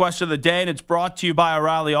Pros question of the day, and it's brought to you by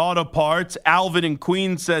O'Reilly Auto Parts. Alvin in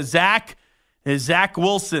Queens says, Zach, is Zach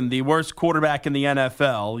Wilson the worst quarterback in the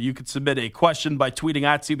NFL? You could submit a question by tweeting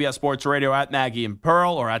at CBS Sports Radio, at Maggie and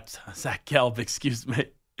Pearl, or at Zach Gelb, excuse me.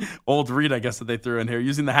 Old read, I guess, that they threw in here.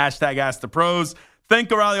 Using the hashtag #AskThePros.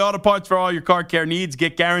 Thank O'Reilly Auto Parts for all your car care needs.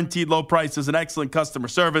 Get guaranteed low prices and excellent customer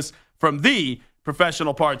service from the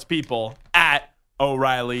professional parts people at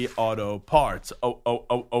O'Reilly Auto Parts.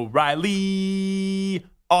 O'Reilly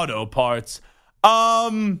Auto Parts.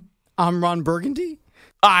 I'm Ron Burgundy.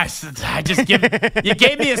 I just you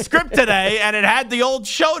gave me a script today, and it had the old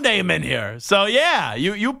show name in here. So yeah,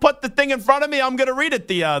 you put the thing in front of me, I'm gonna read it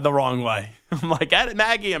the wrong way. I'm like, at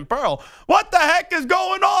Maggie and Pearl, what the heck is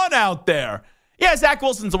going on out there? Yeah, Zach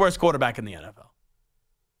Wilson's the worst quarterback in the NFL.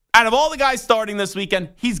 Out of all the guys starting this weekend,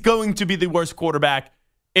 he's going to be the worst quarterback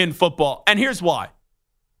in football. And here's why.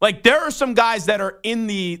 Like, there are some guys that are in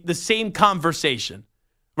the same conversation,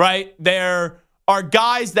 right? There are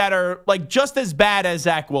guys that are, like, just as bad as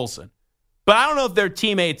Zach Wilson. But I don't know if their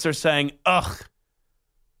teammates are saying, ugh,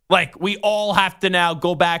 like, we all have to now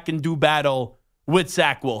go back and do battle with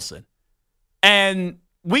Zach Wilson. And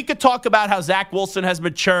we could talk about how Zach Wilson has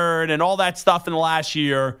matured and all that stuff in the last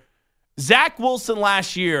year. Zach Wilson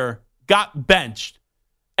last year got benched,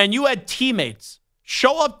 and you had teammates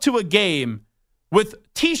show up to a game with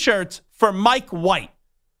T-shirts for Mike White.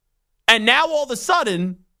 And now all of a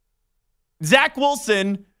sudden, Zach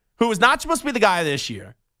Wilson, who was not supposed to be the guy this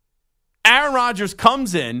year, Aaron Rodgers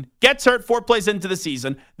comes in, gets hurt 4 plays into the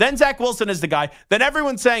season, then Zach Wilson is the guy. Then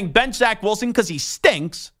everyone's saying bench Zach Wilson because he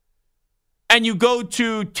stinks. And you go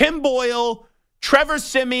to Tim Boyle, Trevor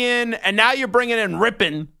Siemian, and now you're bringing in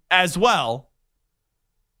Rippon as well.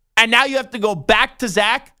 And now you have to go back to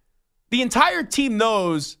Zach. The entire team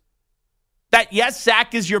knows that, yes,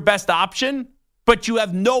 Zach is your best option, but you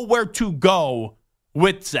have nowhere to go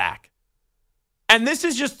with Zach. And this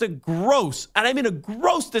is just a gross, and I mean a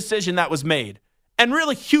gross decision that was made. and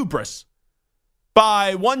really hubris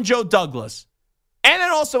by one Joe Douglas and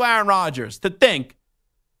then also Aaron Rodgers to think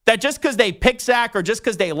that just because they pick Zach or just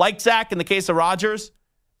because they like Zach in the case of Rodgers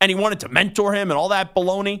and he wanted to mentor him and all that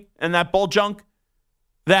baloney and that bull junk,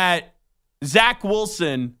 that Zach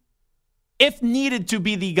Wilson, if needed to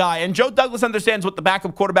be the guy, and Joe Douglas understands what the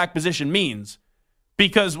backup quarterback position means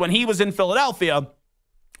because when he was in Philadelphia,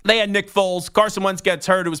 they had Nick Foles. Carson Wentz gets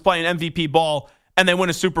hurt, who was playing MVP ball, and they win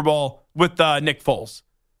a Super Bowl with Nick Foles.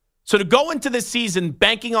 So to go into this season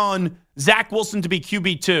banking on Zach Wilson to be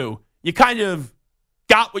QB2, you kind of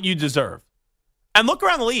got what you deserve. And look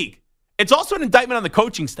around the league. It's also an indictment on the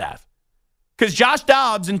coaching staff because Josh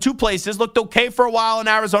Dobbs in two places looked okay for a while in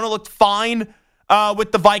Arizona, looked fine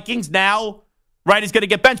with the Vikings. Now, right, he's going to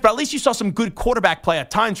get benched, but at least you saw some good quarterback play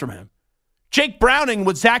at times from him. Jake Browning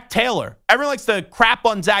with Zach Taylor. Everyone likes to crap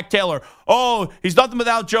on Zach Taylor. Oh, he's nothing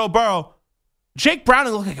without Joe Burrow. Jake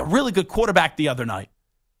Browning looked like a really good quarterback the other night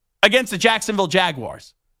against the Jacksonville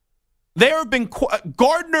Jaguars. There have been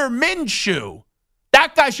Gardner Minshew.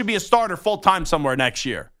 That guy should be a starter full-time somewhere next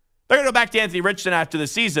year. They're going to go back to Anthony Richardson after the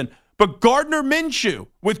season. But Gardner Minshew,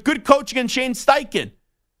 with good coaching and Shane Steichen,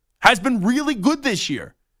 has been really good this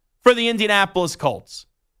year for the Indianapolis Colts.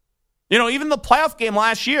 You know, even the playoff game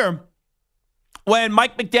last year, when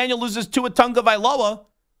Mike McDaniel loses to Tua Tagovailoa,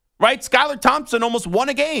 right? Skylar Thompson almost won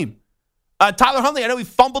a game. Tyler Huntley, I know he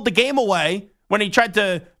fumbled the game away when he tried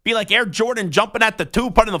to be like Air Jordan jumping at the two,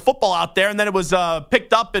 putting the football out there, and then it was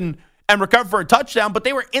picked up and recovered for a touchdown, but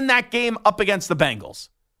they were in that game up against the Bengals.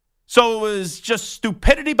 So it was just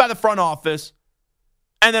stupidity by the front office,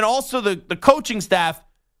 and then also the coaching staff,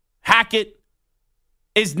 Hackett,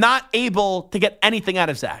 is not able to get anything out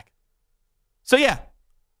of Zach. So yeah,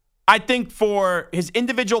 I think for his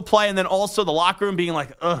individual play and then also the locker room being like,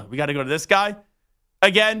 we got to go to this guy.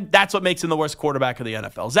 Again, that's what makes him the worst quarterback of the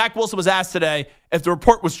NFL. Zach Wilson was asked today if the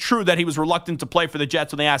report was true that he was reluctant to play for the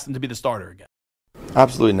Jets when they asked him to be the starter again.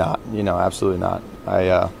 Absolutely not. Absolutely not.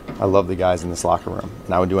 I love the guys in this locker room,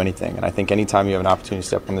 and I would do anything. And I think anytime you have an opportunity to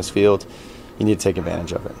step on this field, you need to take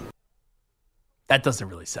advantage of it. That doesn't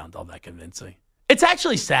really sound all that convincing. It's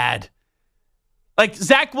actually sad. Like,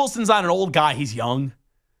 Zach Wilson's not an old guy. He's young.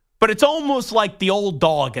 But it's almost like the old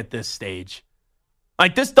dog at this stage.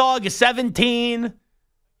 Like, this dog is 17.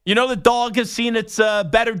 You know, the dog has seen its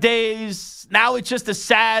better days. Now it's just a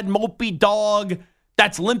sad, mopey dog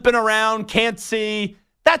that's limping around, can't see.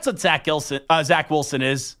 That's what Zach Wilson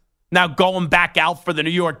is. Now going back out for the New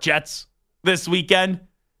York Jets this weekend.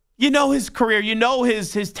 You know his career, you know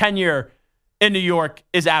his tenure in New York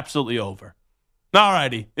is absolutely over. All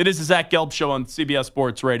righty. It is the Zach Gelb Show on CBS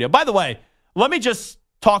Sports Radio. By the way, let me just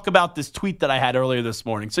talk about this tweet that I had earlier this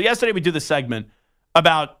morning. So yesterday we did the segment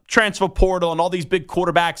about transfer portal and all these big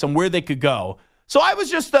quarterbacks and where they could go. So I was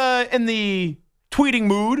just in the tweeting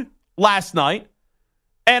mood last night,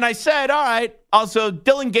 and I said, all right, also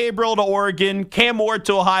Dylan Gabriel to Oregon, Cam Ward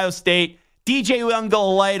to Ohio State, DJ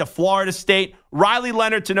Uiagalelei to Florida State, Riley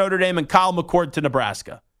Leonard to Notre Dame, and Kyle McCord to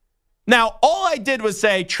Nebraska. Now, all I did was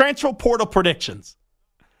say transfer portal predictions.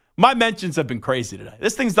 My mentions have been crazy today.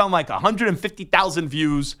 This thing's done like 150,000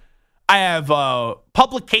 views. I have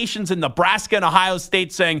publications in Nebraska and Ohio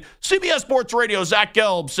State saying, CBS Sports Radio, Zach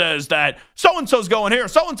Gelb says that so-and-so's going here,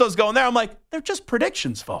 so-and-so's going there. I'm like, they're just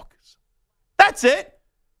predictions, folks. That's it.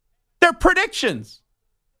 They're predictions.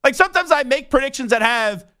 Like, sometimes I make predictions that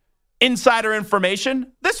have insider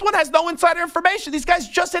information. This one has no insider information. These guys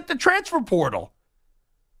just hit the transfer portal.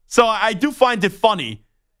 So I do find it funny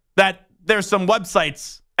that there's some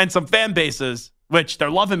websites and some fan bases, which they're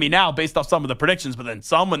loving me now based off some of the predictions, but then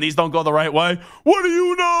some, when these don't go the right way, what do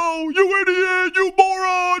you know? You idiot, you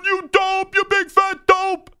moron, you dope, you big fat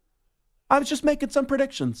dope. I was just making some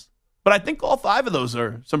predictions. But I think all 5 of those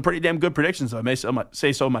are some pretty damn good predictions, if I may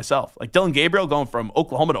say so myself. Like Dylan Gabriel going from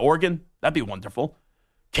Oklahoma to Oregon, that'd be wonderful.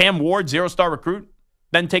 Cam Ward, 0-star recruit,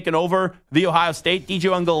 then taking over the Ohio State. DJ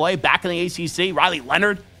Uiagalelei back in the ACC. Riley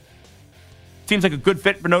Leonard seems like a good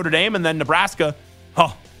fit for Notre Dame. And then Nebraska,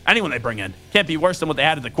 anyone they bring in can't be worse than what they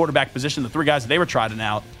had at the quarterback position, the 3 guys that they were trying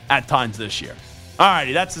out at times this year. All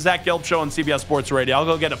righty, that's the Zach Gelb Show on CBS Sports Radio. I'll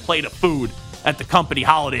go get a plate of food at the company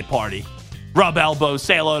holiday party. Rub elbows,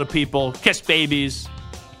 say hello to people, kiss babies.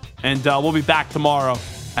 And we'll be back tomorrow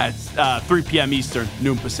at 3 p.m. Eastern,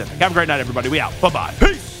 noon Pacific. Have a great night, everybody. We out. Bye-bye.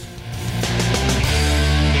 Peace.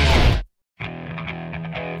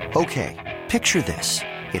 Okay, picture this.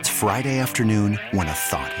 It's Friday afternoon when a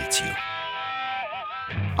thought hits you.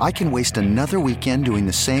 I can waste another weekend doing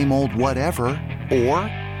the same old whatever, or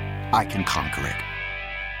I can conquer it.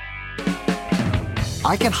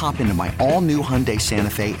 I can hop into my all-new Hyundai Santa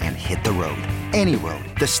Fe and hit the road. Any road.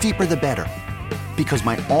 The steeper, the better. Because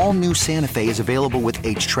my all-new Santa Fe is available with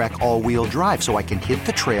H-Track all-wheel drive, so I can hit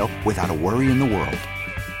the trail without a worry in the world.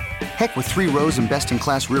 Heck, with 3 rows and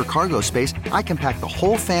best-in-class rear cargo space, I can pack the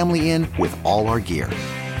whole family in with all our gear.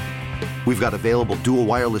 We've got available dual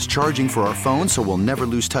wireless charging for our phones, so we'll never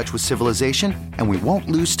lose touch with civilization, and we won't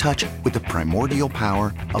lose touch with the primordial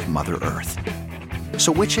power of Mother Earth.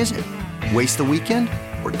 So which is it? Waste the weekend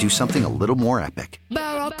or do something a little more epic?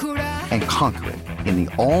 And conquer it in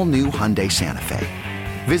the all-new Hyundai Santa Fe.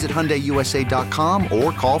 Visit HyundaiUSA.com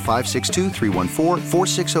or call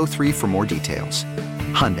 562-314-4603 for more details.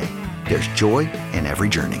 Hyundai, there's joy in every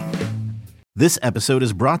journey. This episode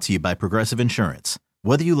is brought to you by Progressive Insurance.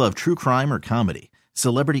 Whether you love true crime or comedy,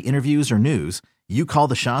 celebrity interviews or news, you call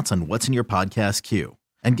the shots on what's in your podcast queue.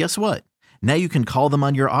 And guess what? Now you can call them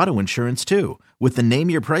on your auto insurance too with the Name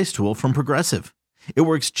Your Price tool from Progressive. It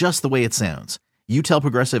works just the way it sounds. You tell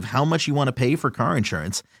Progressive how much you want to pay for car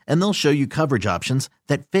insurance, and they'll show you coverage options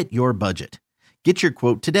that fit your budget. Get your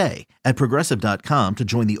quote today at Progressive.com to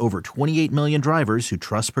join the over 28 million drivers who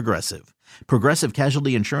trust Progressive. Progressive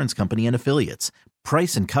Casualty Insurance Company and Affiliates.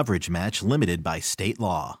 Price and coverage match limited by state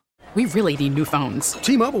law. We really need new phones.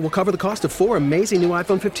 T-Mobile will cover the cost of 4 amazing new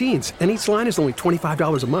iPhone 15s, and each line is only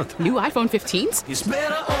 $25 a month. New iPhone 15s? It's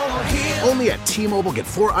better over here. Only at T-Mobile, get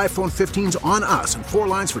 4 iPhone 15s on us and 4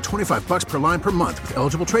 lines for $25 per line per month with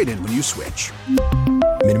eligible trade-in when you switch.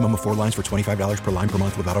 Minimum of 4 lines for $25 per line per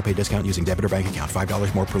month with autopay discount using debit or bank account.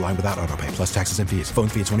 $5 more per line without autopay, plus taxes and fees. Phone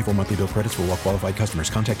fee at 24 monthly bill credits for well-qualified customers.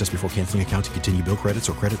 Contact us before canceling account to continue bill credits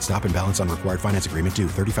or credit stop and balance on required finance agreement due.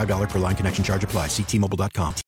 $35 per line connection charge applies. See T-Mobile.com.